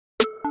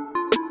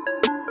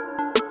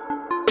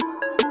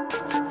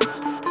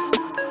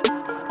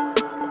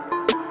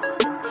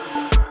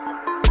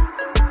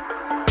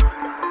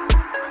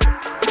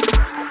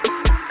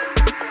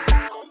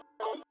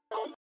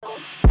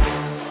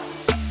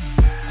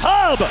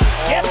Chubb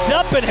gets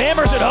up and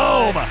hammers it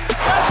home.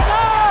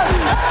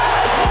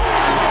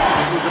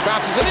 Luger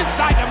bounces it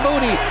inside to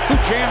Mooney, who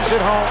jams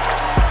it home.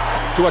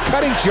 To a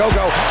cutting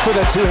Jogo for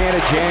the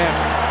two-handed jam.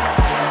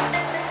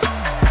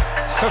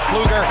 It's to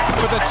Fluger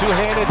for the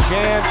two-handed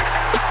jam.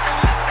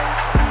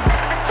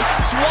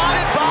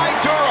 Swatted by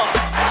Durham.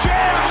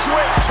 Jams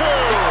with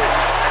two.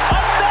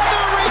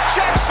 Another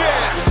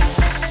rejection.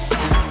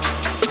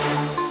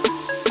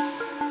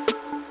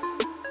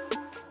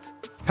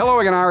 Hello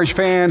again, Irish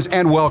fans,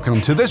 and welcome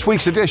to this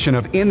week's edition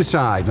of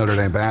Inside Notre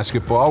Dame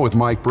Basketball with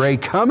Mike Bray,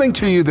 coming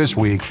to you this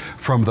week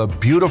from the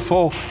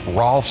beautiful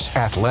Rolf's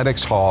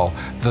Athletics Hall,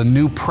 the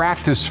new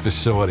practice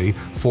facility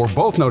for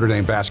both Notre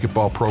Dame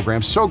basketball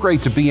programs. So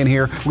great to be in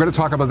here. We're going to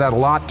talk about that a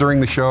lot during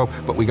the show,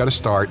 but we got to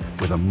start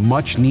with a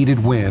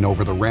much-needed win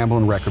over the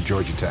Ramblin' Wreck of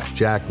Georgia Tech.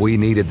 Jack, we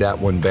needed that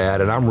one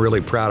bad, and I'm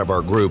really proud of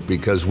our group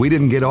because we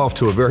didn't get off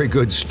to a very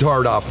good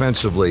start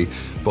offensively,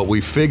 but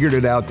we figured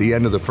it out the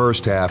end of the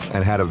first half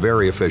and had a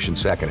very efficient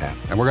second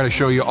half. And we're going to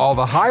show you all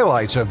the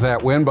highlights of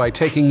that win by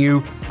taking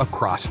you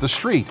across the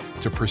street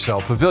to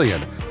Purcell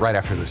Pavilion right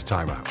after this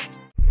timeout.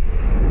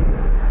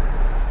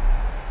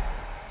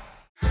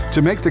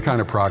 To make the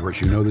kind of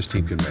progress you know this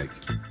team can make,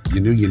 you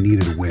knew you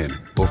needed a win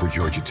over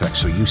Georgia Tech,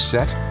 so you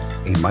set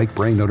a Mike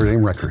Bray Notre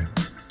Dame record.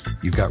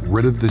 You got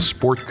rid of the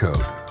sport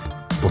code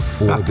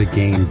before the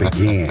game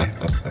began.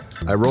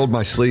 I rolled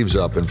my sleeves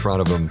up in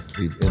front of him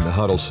in the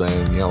huddle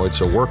saying, you know,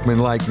 it's a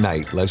workmanlike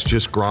night. Let's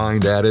just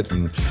grind at it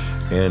and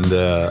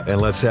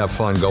let's have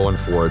fun going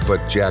for it.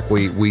 But, Jack,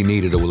 we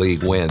needed a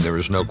league win. There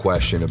was no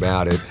question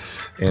about it.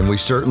 And we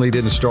certainly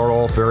didn't start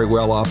off very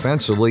well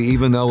offensively,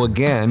 even though,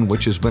 again,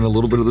 which has been a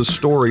little bit of the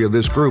story of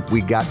this group,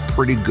 we got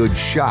pretty good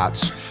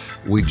shots.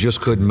 We just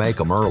couldn't make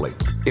them early.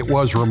 It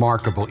was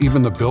remarkable.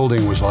 Even the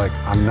building was like,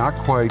 I'm not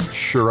quite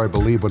sure I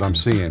believe what I'm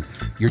seeing.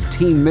 Your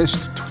team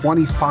missed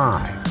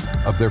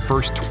 25 of their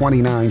first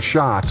 29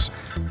 shots,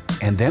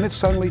 and then it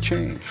suddenly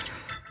changed.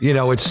 You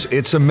know,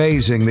 it's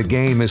amazing. The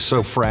game is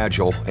so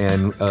fragile,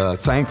 and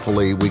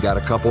thankfully we got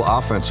a couple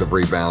offensive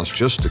rebounds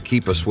just to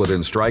keep us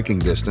within striking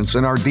distance,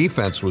 and our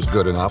defense was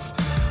good enough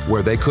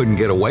where they couldn't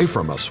get away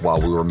from us while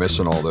we were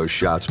missing all those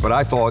shots. But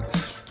I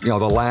thought, you know,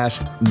 the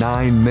last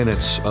 9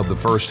 minutes of the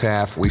first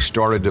half, we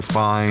started to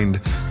find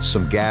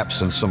some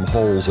gaps and some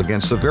holes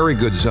against a very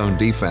good zone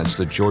defense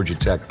that Georgia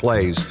Tech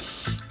plays,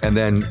 and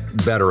then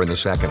better in the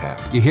second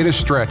half. You hit a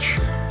stretch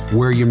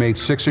where you made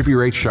 6 of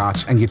your 8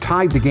 shots, and you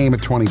tied the game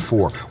at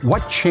 24.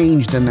 What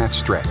changed in that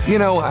stretch? You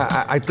know,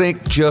 I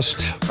think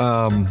just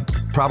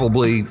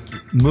probably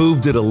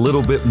moved it a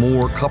little bit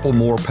more, a couple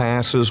more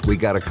passes. We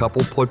got a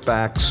couple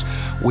putbacks.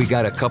 We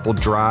got a couple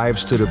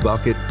drives to the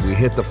bucket. We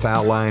hit the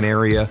foul line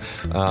area.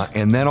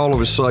 And then all of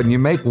a sudden, you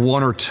make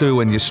 1 or 2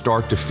 and you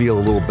start to feel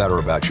a little better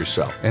about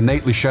yourself. And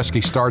Nate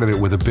Laszewski started it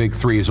with a big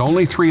 3. His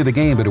only 3 of the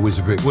game, but it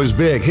was big. It was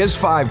big. His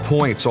 5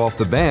 points off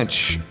the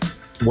bench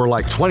were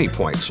like 20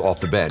 points off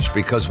the bench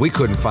because we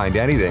couldn't find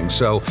anything.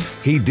 So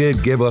he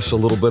did give us a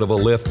little bit of a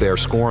lift there,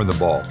 scoring the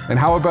ball. And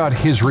how about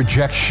his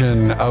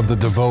rejection of the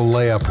DeVoe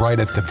layup right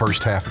at the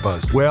first half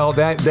buzz? Well,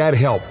 that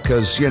helped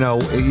because, you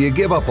know, you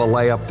give up a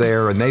layup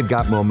there and they've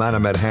got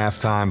momentum at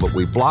halftime, but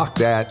we blocked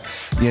that,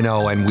 you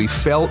know, and we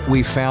felt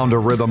we found a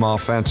rhythm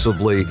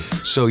offensively.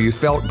 So you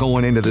felt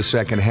going into the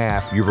second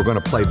half you were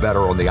going to play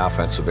better on the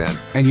offensive end.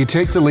 And you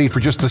take the lead for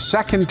just the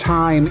second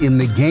time in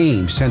the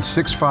game since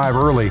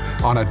 6-5 early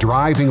on a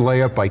driving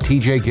layup by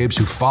T.J. Gibbs,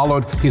 who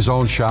followed his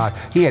own shot.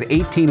 He had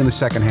 18 in the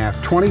second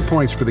half, 20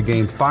 points for the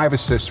game, 5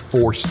 assists,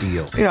 4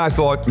 steals. You know, I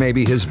thought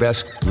maybe his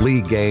best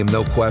league game,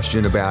 no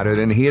question about it,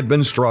 and he had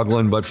been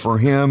struggling, but for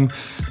him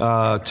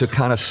to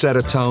kind of set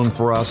a tone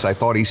for us, I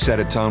thought he set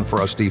a tone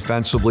for us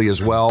defensively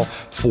as well.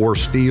 4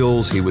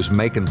 steals, he was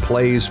making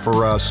plays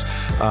for us.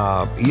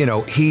 You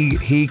know,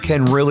 he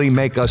can really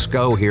make us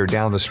go here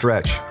down the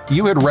stretch.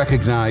 You had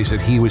recognized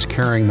that he was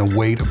carrying the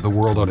weight of the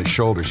world on his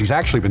shoulders. He's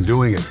actually been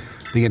doing it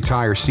the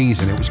entire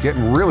season. It was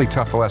getting really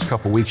tough the last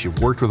couple of weeks.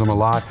 You've worked with him a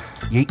lot.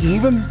 You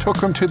even took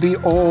him to the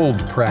old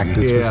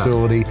practice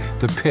facility,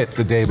 the pit,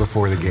 the day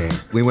before the game.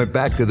 We went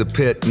back to the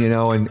pit, you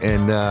know, and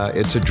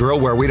it's a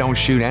drill where we don't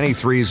shoot any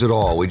threes at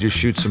all. We just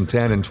shoot some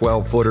 10 and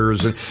 12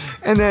 footers.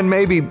 And then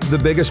maybe the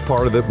biggest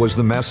part of it was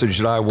the message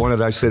that I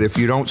wanted. I said, if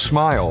you don't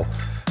smile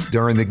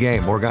during the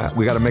game, we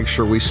got to make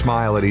sure we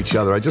smile at each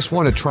other. I just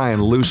want to try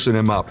and loosen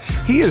him up.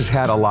 He has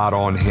had a lot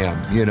on him,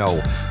 you know,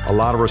 a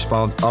lot of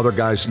response. Other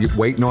guys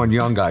waiting on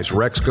young guys.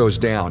 Rex goes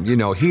down. You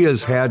know, he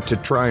has had to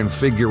try and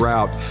figure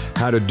out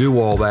how to do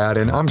all that,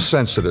 and I'm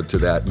sensitive to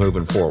that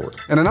moving forward.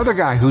 And another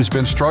guy who's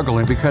been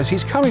struggling because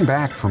he's coming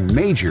back from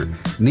major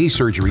knee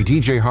surgery,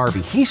 DJ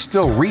Harvey. He's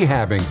still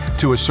rehabbing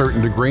to a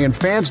certain degree, and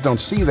fans don't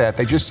see that.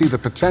 They just see the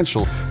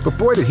potential. But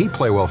boy, did he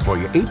play well for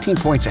you. 18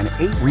 points and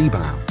 8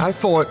 rebounds. I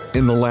thought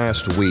in the last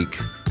week,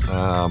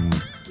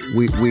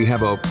 we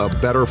have a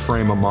better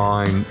frame of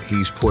mind.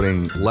 He's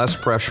putting less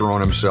pressure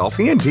on himself.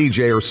 He and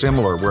TJ are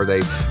similar, where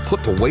they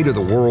put the weight of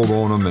the world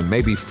on him and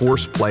maybe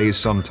force plays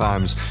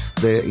sometimes.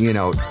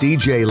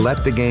 DJ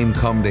let the game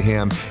come to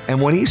him, and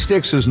when he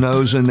sticks his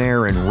nose in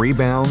there and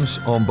rebounds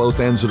on both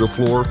ends of the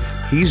floor,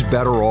 he's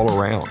better all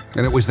around.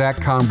 And it was that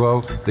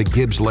combo, the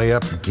Gibbs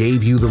layup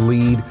gave you the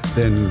lead,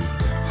 then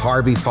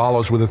Harvey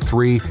follows with a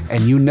 3,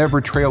 and you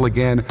never trail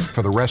again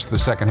for the rest of the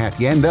second half.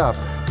 You end up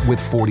with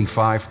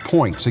 45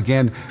 points.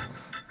 Again,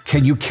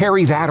 can you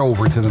carry that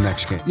over to the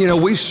next game?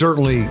 We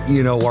certainly,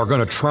 are going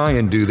to try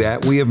and do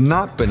that. We have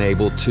not been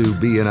able to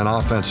be in an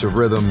offensive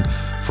rhythm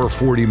for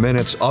 40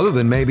 minutes other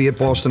than maybe at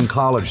Boston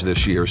College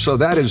this year. So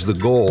that is the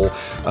goal.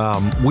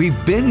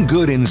 We've been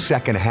good in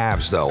second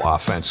halves, though,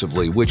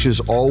 offensively, which has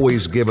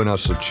always given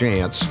us a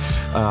chance.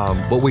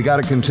 But we got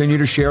to continue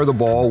to share the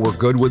ball. We're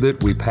good with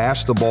it. We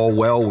pass the ball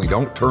well. We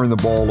don't turn the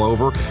ball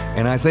over.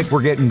 And I think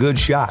we're getting good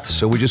shots.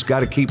 So we just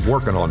got to keep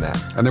working on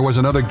that. And there was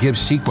another Gibbs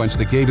sequence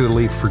that gave you the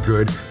lead for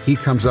good. He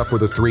comes up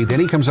with a 3, then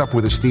he comes up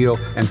with a steal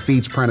and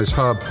feeds Prentice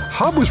Hub.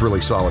 Hub was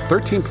really solid,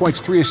 13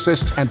 points, 3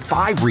 assists, and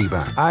 5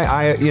 rebounds.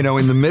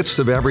 In the midst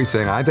of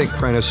everything, I think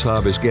Prentice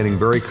Hub is getting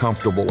very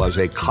comfortable as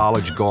a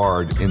college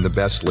guard in the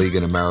best league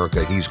in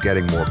America. He's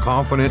getting more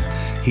confident.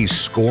 He's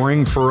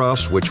scoring for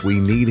us, which we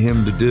need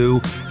him to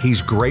do.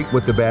 He's great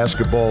with the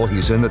basketball.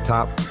 He's in the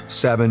top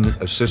 7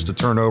 assist to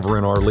turnover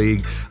in our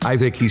league. I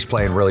think he's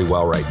playing really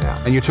well right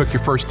now. And you took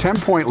your first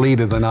 10-point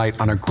lead of the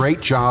night on a great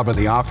job of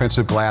the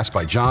offensive glass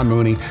by John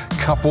Mooney.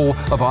 Couple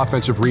of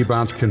offensive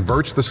rebounds,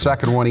 converts the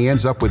second one. He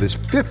ends up with his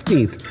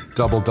 15th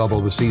double-double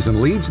of the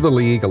season, leads the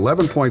league,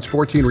 11 points,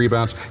 14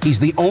 rebounds. He's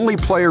the only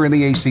player in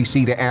the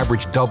ACC to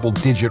average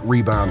double-digit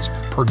rebounds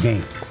per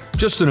game.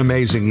 Just an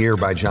amazing year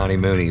by Johnny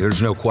Mooney.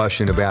 There's no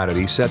question about it.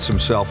 He sets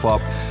himself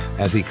up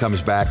as he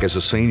comes back as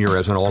a senior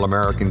as an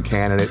All-American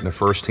candidate and a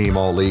first-team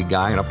All-League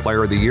guy and a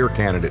Player of the Year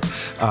candidate.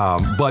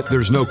 But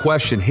there's no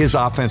question his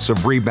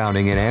offensive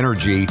rebounding and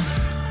energy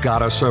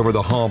got us over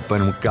the hump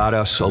and got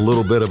us a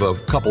little bit of a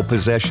couple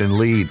possession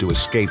lead to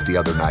escape the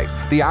other night.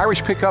 The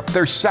Irish pick up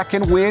their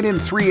second win in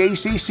 3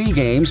 ACC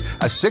games,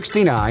 a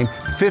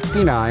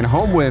 69-59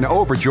 home win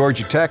over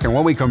Georgia Tech. And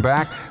when we come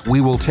back,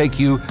 we will take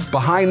you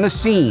behind the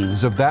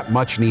scenes of that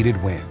much-needed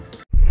win.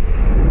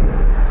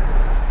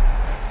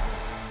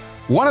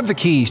 One of the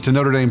keys to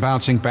Notre Dame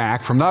bouncing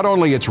back from not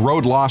only its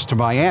road loss to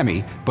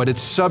Miami, but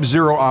its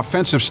sub-zero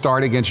offensive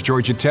start against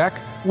Georgia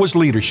Tech was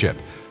leadership.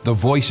 The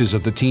voices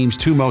of the team's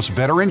 2 most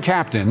veteran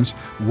captains,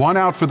 one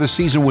out for the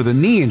season with a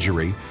knee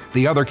injury,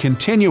 the other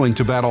continuing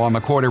to battle on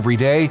the court every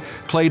day,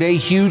 played a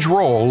huge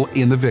role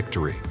in the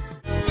victory.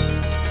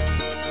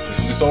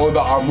 It's just all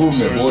about our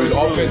movement, boys,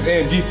 offense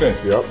and defense.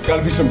 Yep. Got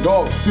to be some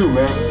dogs too,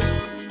 man.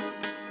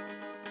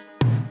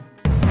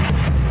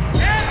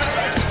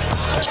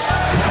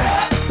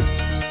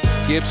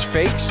 Gibbs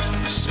fakes,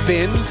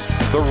 spins,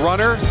 the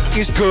runner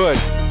is good.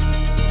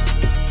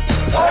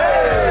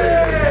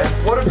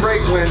 What a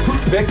great win.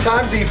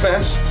 Big-time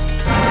defense. All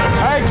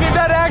right, keep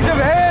that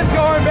active hands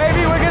going,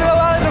 baby. We're getting a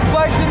lot of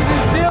deflections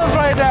and steals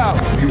right now.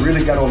 You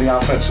really got on the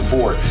offensive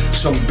board.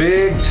 Some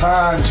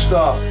big-time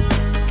stuff.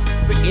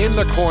 In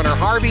the corner,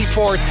 Harvey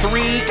for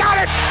 3. Got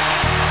it!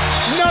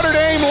 Notre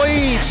Dame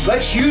leads.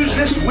 Let's use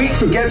this week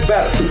to get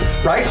better,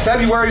 right?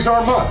 February's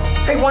our month.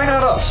 Hey, why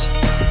not us?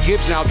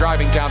 Gibbs now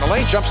driving down the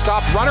lane, jump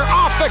stop, runner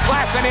off the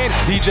glass and in.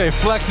 TJ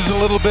flexes a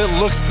little bit,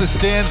 looks at the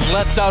stands,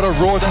 lets out a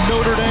roar. The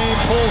Notre Dame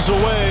pulls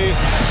away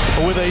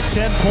with a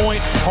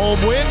 10-point home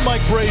win.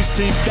 Mike Bray's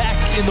team back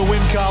in the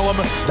win column.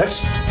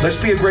 Let's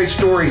be a great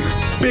story.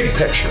 Big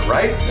picture,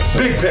 right?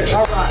 Big picture.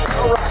 All right.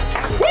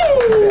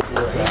 Woo!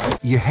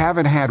 You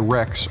haven't had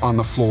Rex on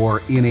the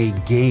floor in a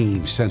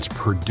game since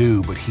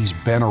Purdue, but he's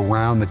been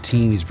around the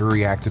team. He's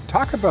very active.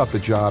 Talk about the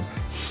job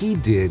he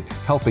did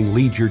helping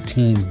lead your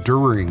team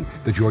during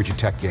the Georgia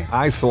Tech game.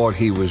 I thought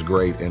he was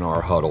great in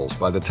our huddles.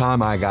 By the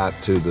time I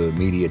got to the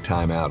media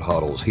timeout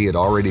huddles, he had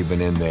already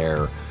been in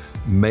there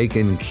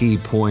making key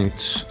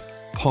points,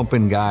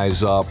 pumping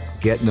guys up,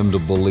 getting them to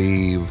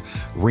believe,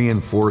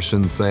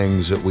 reinforcing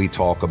things that we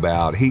talk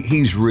about.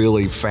 He's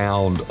really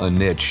found a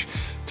niche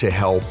to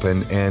help.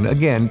 And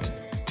again,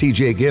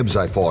 TJ Gibbs,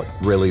 I thought,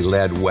 really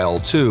led well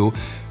too.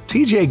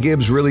 TJ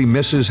Gibbs really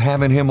misses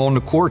having him on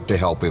the court to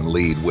help him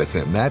lead with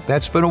him.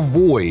 That's been a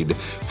void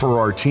for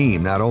our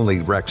team, not only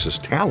Rex's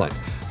talent,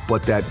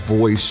 but that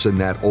voice and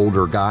that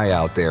older guy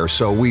out there.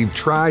 So we've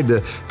tried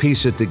to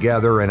piece it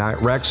together,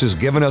 and Rex has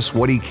given us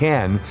what he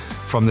can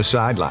from the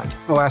sideline.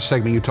 The last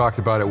segment you talked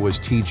about, it was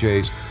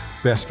TJ's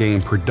best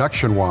game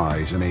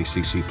production-wise in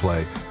ACC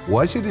play.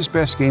 Was it his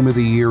best game of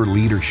the year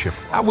leadership?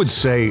 I would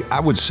say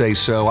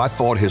so. I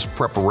thought his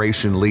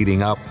preparation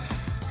leading up,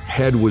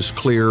 head was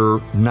clear,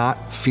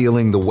 not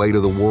feeling the weight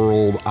of the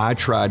world. I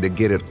tried to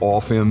get it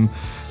off him.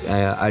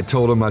 I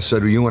told him, I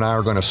said, you and I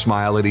are going to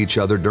smile at each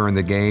other during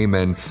the game,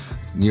 and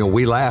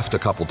we laughed a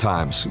couple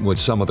times with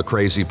some of the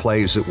crazy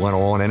plays that went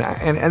on,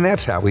 and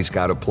that's how he's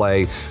got to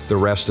play the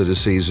rest of the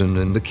season.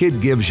 And the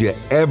kid gives you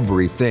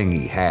everything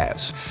he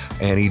has,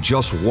 and he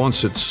just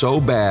wants it so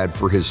bad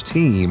for his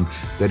team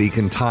that he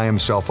can tie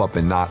himself up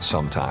in knots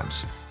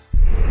sometimes.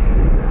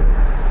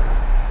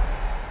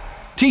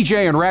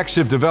 TJ and Rex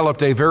have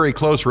developed a very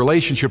close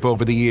relationship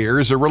over the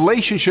years, a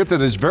relationship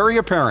that is very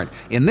apparent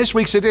in this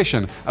week's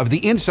edition of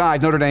the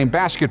Inside Notre Dame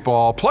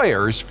Basketball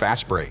Players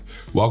Fast Break.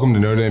 Welcome to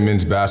Notre Dame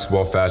Men's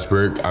Basketball Fast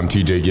Break. I'm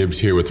TJ Gibbs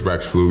here with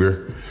Rex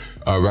Pfluger.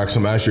 Rex,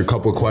 I'm going to ask you a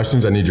couple of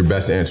questions. I need your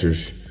best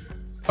answers.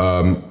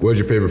 What's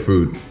your favorite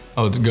food?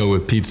 Oh, to go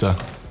with pizza.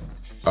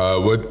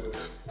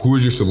 Who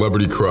is your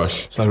celebrity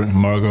crush?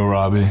 Margot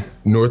Robbie.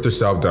 North or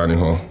South dining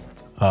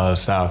hall?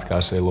 South,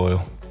 gotta say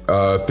loyal.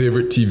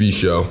 Favorite TV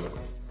show?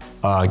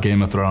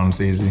 Game of Thrones,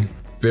 easy.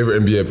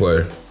 Favorite NBA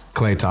player?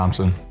 Klay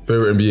Thompson.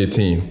 Favorite NBA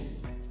team?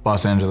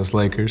 Los Angeles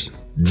Lakers.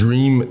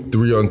 Dream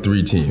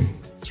 3-on-3 team?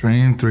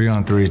 Dream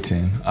 3-on-3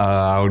 team.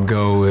 I would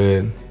go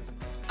with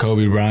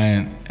Kobe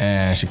Bryant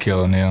and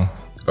Shaquille O'Neal.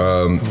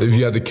 If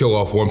you had to kill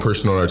off one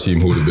person on our team,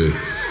 who would it be?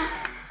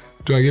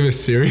 Do I give a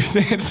serious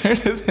answer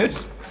to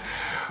this?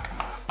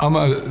 I'm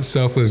a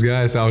selfless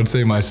guy, so I would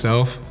say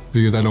myself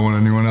because I don't want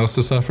anyone else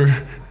to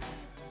suffer.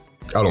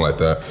 I don't like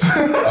that.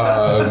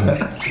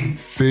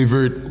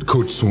 Favorite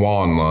Coach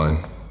Swan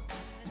line?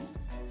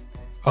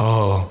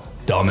 Oh,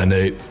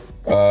 dominate.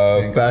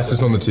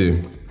 Fastest on the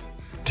team?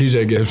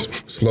 TJ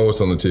Gibbs. Slowest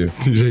on the team?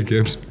 TJ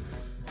Gibbs.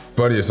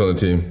 Funniest on the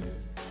team?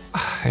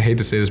 I hate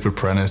to say this, but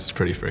Prentice is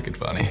pretty freaking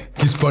funny.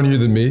 He's funnier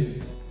than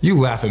me? You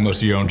laugh at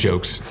most of your own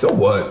jokes. So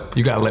what?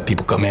 You gotta let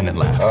people come in and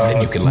laugh,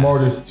 then you can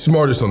laugh.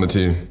 Smartest on the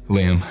team?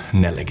 Liam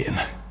Nelligan.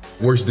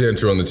 Worst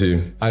dancer on the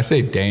team? I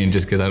say Dane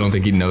just because I don't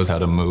think he knows how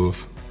to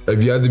move.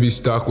 If you had to be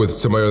stuck with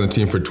somebody on the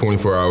team for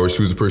 24 hours,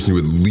 who's the person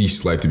you would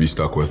least like to be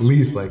stuck with?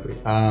 Least likely.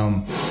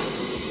 I've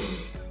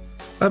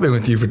been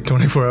with you for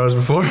 24 hours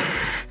before.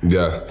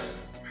 Yeah.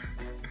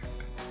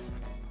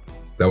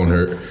 That one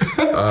hurt.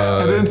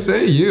 I didn't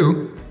say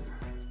you.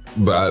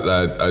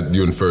 But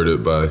you inferred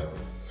it by...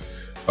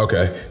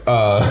 Okay.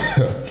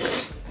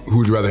 Who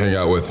would you rather hang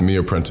out with, me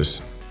or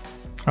Prentice?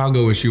 I'll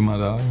go with you, my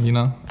dog, you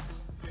know?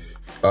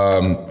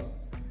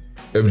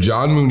 If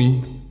John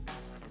Mooney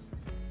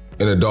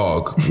and a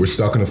dog were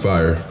stuck in a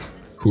fire,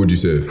 who would you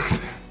save?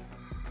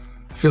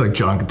 I feel like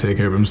John could take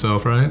care of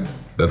himself, right?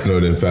 That's Notre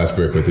Dame Fast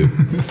Break with you.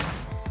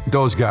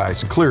 Those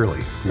guys,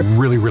 clearly,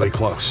 really, really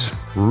close.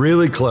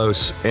 Really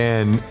close,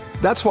 and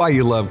that's why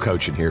you love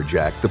coaching here,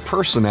 Jack. The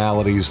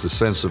personalities, the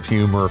sense of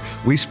humor.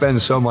 We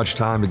spend so much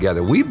time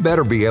together. We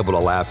better be able to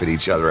laugh at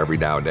each other every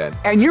now and then.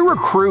 And you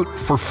recruit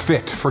for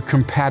fit, for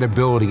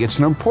compatibility. It's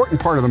an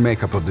important part of the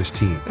makeup of this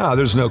team. No,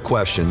 there's no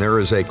question. There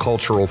is a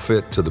cultural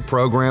fit to the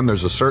program.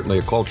 There's certainly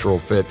a cultural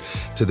fit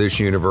to this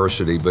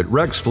university. But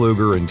Rex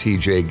Pfluger and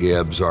TJ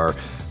Gibbs are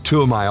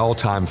two of my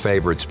all-time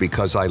favorites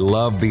because I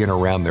love being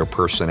around their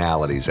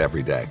personalities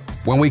every day.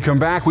 When we come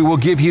back, we will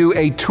give you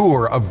a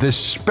tour of this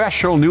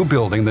special new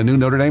building, the new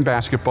Notre Dame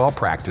basketball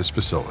practice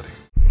facility.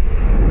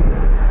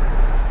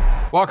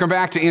 Welcome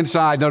back to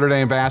Inside Notre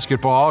Dame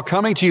Basketball,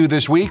 coming to you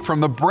this week from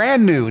the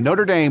brand new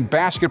Notre Dame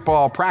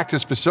basketball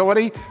practice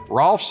facility,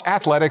 Rolf's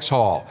Athletics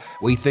Hall.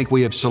 We think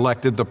we have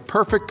selected the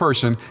perfect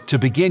person to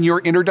begin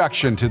your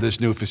introduction to this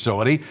new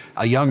facility,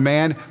 a young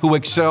man who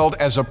excelled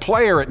as a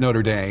player at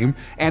Notre Dame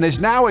and is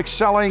now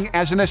excelling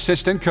as an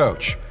assistant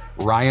coach,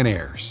 Ryan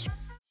Ayers.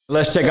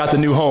 Let's check out the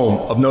new home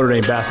of Notre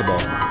Dame basketball.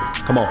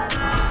 Come on.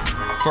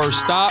 First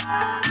stop,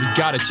 we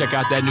gotta check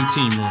out that new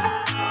team room.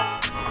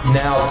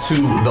 Now to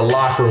the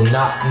locker room.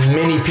 Not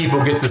many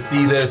people get to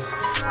see this.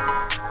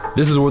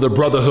 This is where the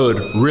brotherhood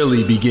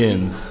really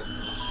begins.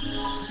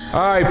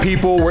 All right,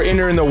 people, we're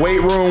entering the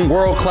weight room.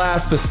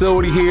 World-class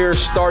facility here.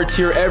 Starts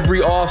here every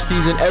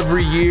offseason,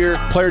 every year.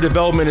 Player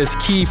development is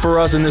key for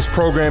us in this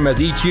program,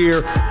 as each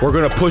year we're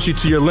gonna push you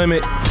to your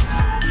limit.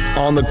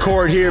 On the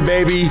court here,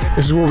 baby,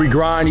 this is where we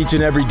grind each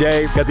and every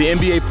day. Got the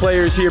NBA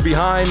players here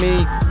behind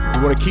me.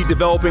 We want to keep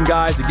developing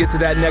guys to get to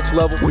that next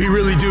level. We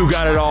really do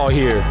got it all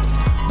here.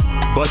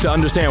 But to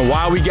understand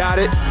why we got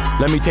it,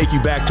 let me take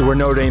you back to where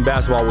Notre Dame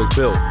basketball was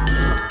built.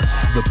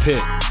 The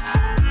Pit.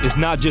 It's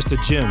not just a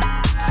gym,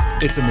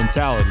 it's a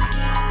mentality.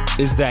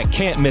 It's that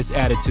can't-miss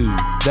attitude,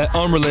 that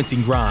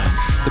unrelenting grind,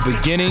 the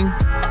beginning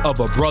of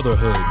a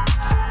brotherhood.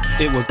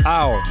 It was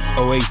our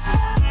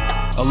oasis,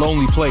 a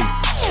lonely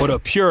place, but a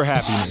pure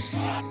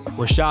happiness,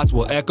 where shots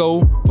will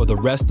echo for the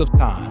rest of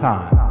time.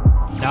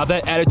 Now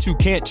that attitude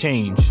can't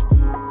change.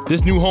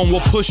 This new home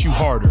will push you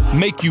harder,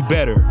 make you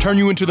better, turn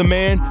you into the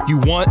man you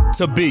want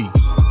to be.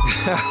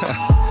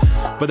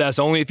 But that's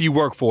only if you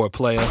work for it,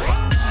 player.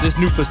 This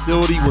new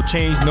facility will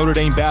change Notre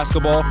Dame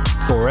basketball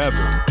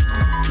forever.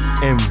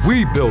 And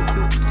we built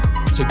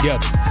it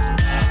together.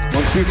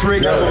 1, 2, 3,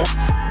 go.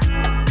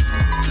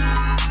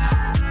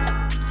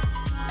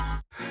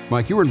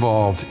 Mike, you were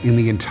involved in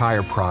the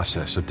entire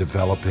process of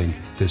developing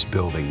this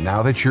building.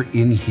 Now that you're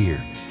in here,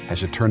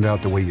 has it turned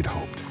out the way you'd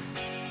hoped?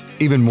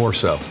 Even more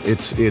so.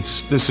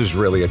 This is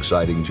really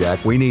exciting,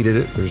 Jack. We needed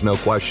it. There's no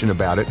question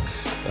about it.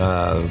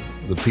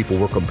 the people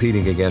we're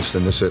competing against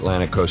in this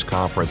Atlantic Coast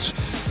Conference.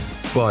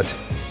 But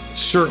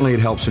certainly it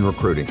helps in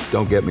recruiting,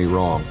 don't get me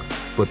wrong.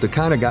 But the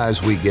kind of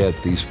guys we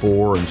get, these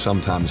 4 and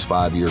sometimes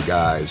 5-year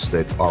guys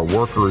that are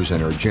workers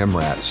and are gym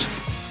rats,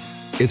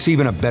 it's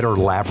even a better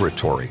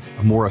laboratory,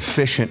 a more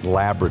efficient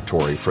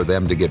laboratory for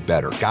them to get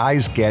better.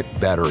 Guys get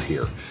better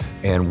here,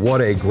 and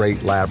what a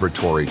great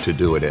laboratory to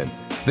do it in.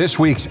 This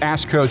week's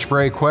Ask Coach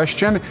Bray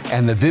question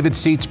and the Vivid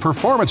Seats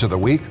Performance of the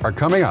Week are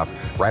coming up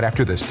right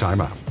after this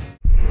timeout.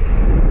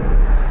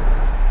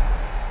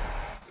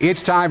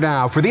 It's time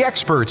now for the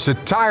experts at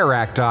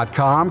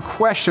TireRack.com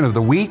question of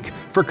the week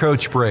for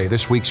Coach Bray.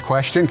 This week's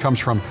question comes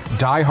from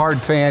diehard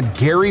fan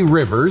Gary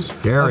Rivers of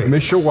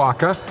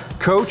Mishawaka.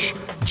 Coach,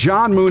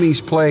 John Mooney's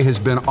play has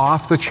been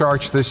off the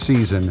charts this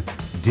season.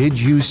 Did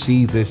you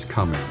see this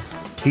coming?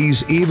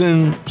 He's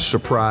even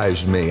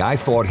surprised me. I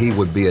thought he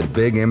would be a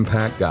big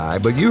impact guy,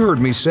 but you heard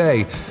me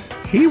say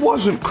he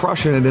wasn't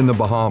crushing it in the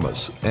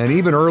Bahamas. And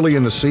even early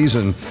in the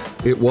season,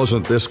 it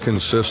wasn't this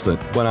consistent.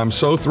 But I'm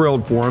so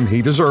thrilled for him.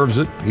 He deserves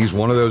it. He's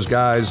one of those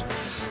guys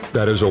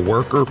that is a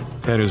worker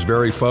and is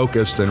very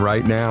focused, and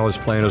right now is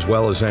playing as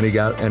well as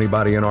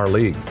anybody in our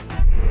league.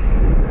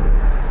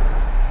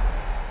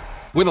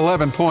 With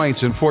 11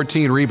 points and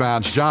 14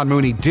 rebounds, John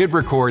Mooney did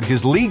record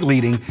his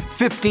league-leading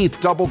 15th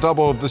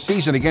double-double of the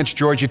season against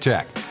Georgia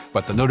Tech.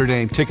 But the Notre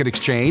Dame Ticket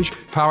Exchange,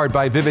 powered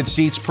by Vivid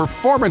Seats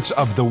Performance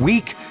of the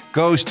Week,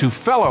 goes to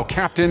fellow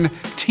captain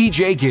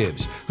TJ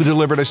Gibbs, who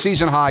delivered a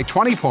season-high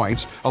 20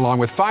 points along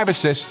with 5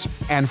 assists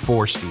and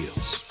 4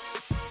 steals.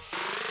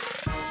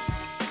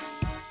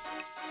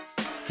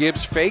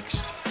 Gibbs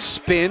fakes,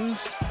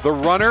 spins, the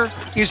runner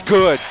is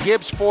good.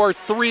 Gibbs for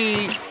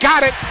 3,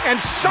 got it, and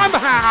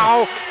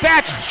somehow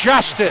that's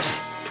justice.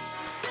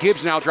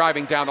 Gibbs now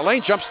driving down the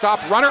lane, jump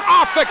stop, runner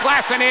off the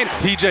glass and in.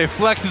 TJ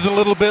flexes a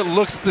little bit,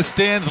 looks at the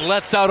stands,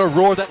 lets out a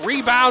roar. That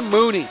rebound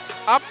Mooney,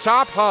 up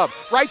top Hub,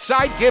 right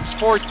side Gibbs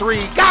for 3,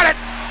 got it,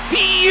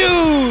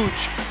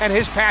 huge! And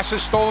his pass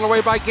is stolen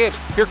away by Gibbs.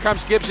 Here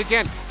comes Gibbs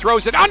again,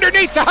 throws it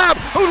underneath the Hub,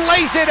 who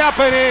lays it up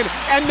and in,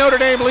 and Notre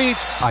Dame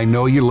leads. I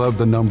know you love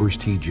the numbers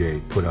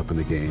TJ put up in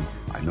the game.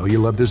 I know you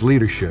loved his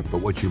leadership,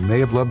 but what you may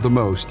have loved the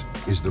most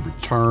is the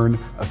return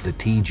of the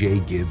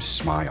TJ Gibbs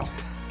smile.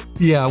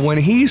 Yeah, when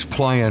he's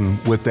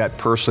playing with that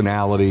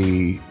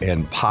personality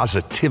and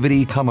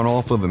positivity coming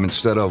off of him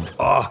instead of,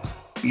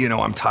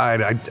 I'm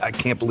tired, I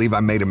can't believe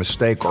I made a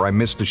mistake or I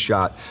missed a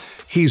shot,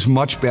 he's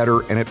much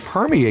better, and it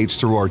permeates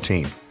through our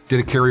team. Did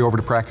it carry over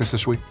to practice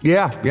this week?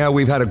 Yeah,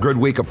 we've had a good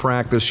week of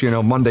practice.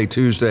 Monday,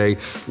 Tuesday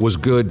was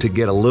good to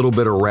get a little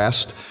bit of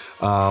rest.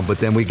 But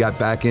then we got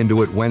back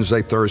into it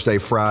Wednesday, Thursday,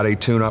 Friday,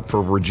 tune up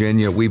for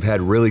Virginia. We've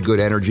had really good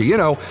energy.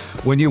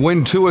 When you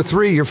win 2 or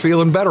 3, you're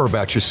feeling better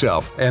about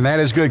yourself. And that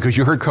is good because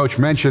you heard Coach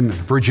mention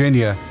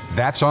Virginia.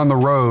 That's on the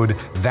road.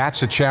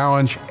 That's a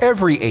challenge.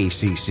 Every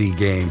ACC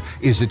game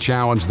is a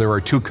challenge. There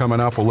are 2 coming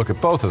up. We'll look at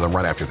both of them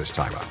right after this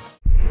timeout.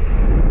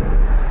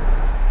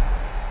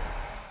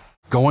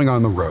 Going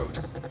on the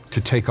road to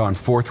take on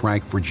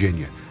 4th-ranked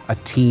Virginia, a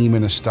team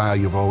and a style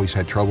you've always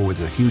had trouble with,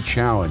 is a huge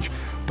challenge.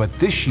 But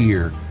this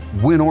year,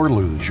 win or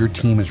lose, your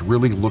team is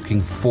really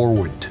looking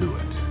forward to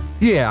it.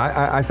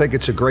 Yeah, I think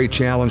it's a great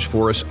challenge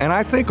for us, and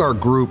I think our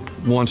group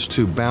wants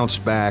to bounce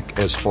back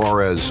as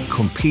far as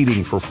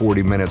competing for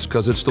 40 minutes,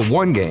 because it's the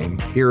one game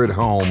here at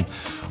home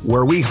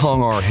where we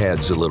hung our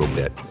heads a little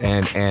bit,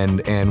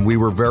 and we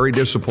were very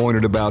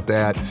disappointed about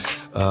that,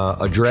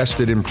 addressed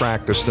it in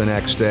practice the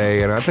next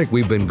day, and I think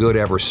we've been good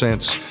ever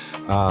since.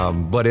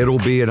 But it'll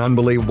be an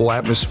unbelievable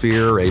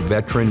atmosphere, a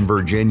veteran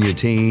Virginia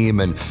team,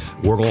 and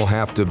we're going to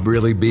have to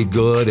really be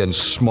good and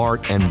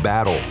smart and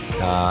battle.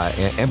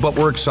 But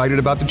we're excited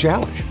about the challenge.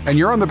 And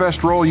you're on the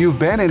best roll you've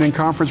been in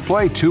conference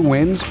play. 2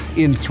 wins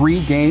in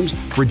 3 games.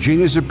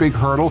 Virginia's a big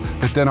hurdle,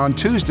 but then on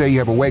Tuesday you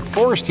have a Wake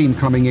Forest team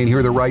coming in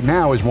here that right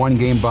now is 1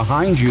 game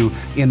behind you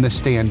in the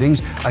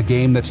standings. A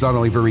game that's not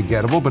only very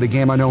gettable, but a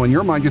game I know in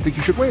your mind you think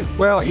you should win.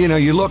 Well,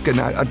 you look, and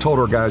I told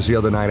our guys the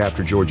other night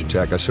after Georgia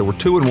Tech, I said we're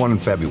 2-1 in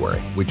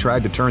February. We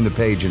tried to turn the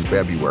page in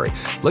February.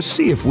 Let's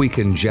see if we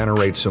can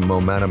generate some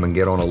momentum and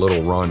get on a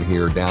little run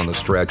here down the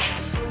stretch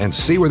and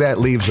see where that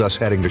leaves us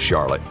heading to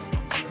Charlotte.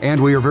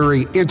 And we are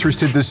very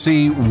interested to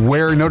see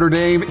where Notre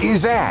Dame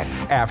is at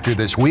after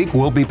this week.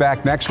 We'll be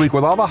back next week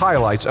with all the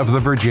highlights of the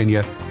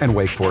Virginia and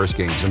Wake Forest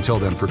games. Until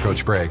then, for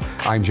Coach Bray,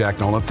 I'm Jack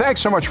Nolan.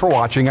 Thanks so much for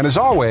watching, and as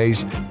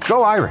always,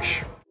 go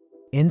Irish.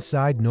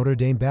 Inside Notre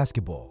Dame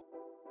Basketball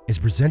is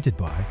presented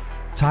by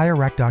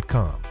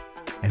TireRack.com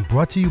and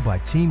brought to you by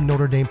Team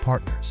Notre Dame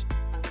partners,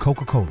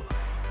 Coca-Cola,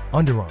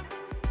 Under Armour,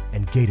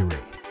 and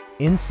Gatorade.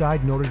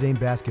 Inside Notre Dame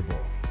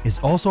Basketball is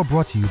also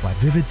brought to you by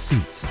Vivid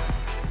Seats,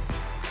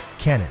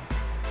 Canon,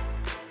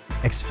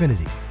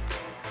 Xfinity,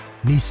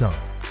 Nissan,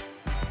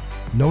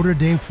 Notre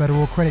Dame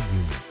Federal Credit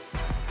Union,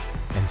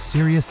 and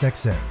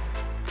SiriusXM.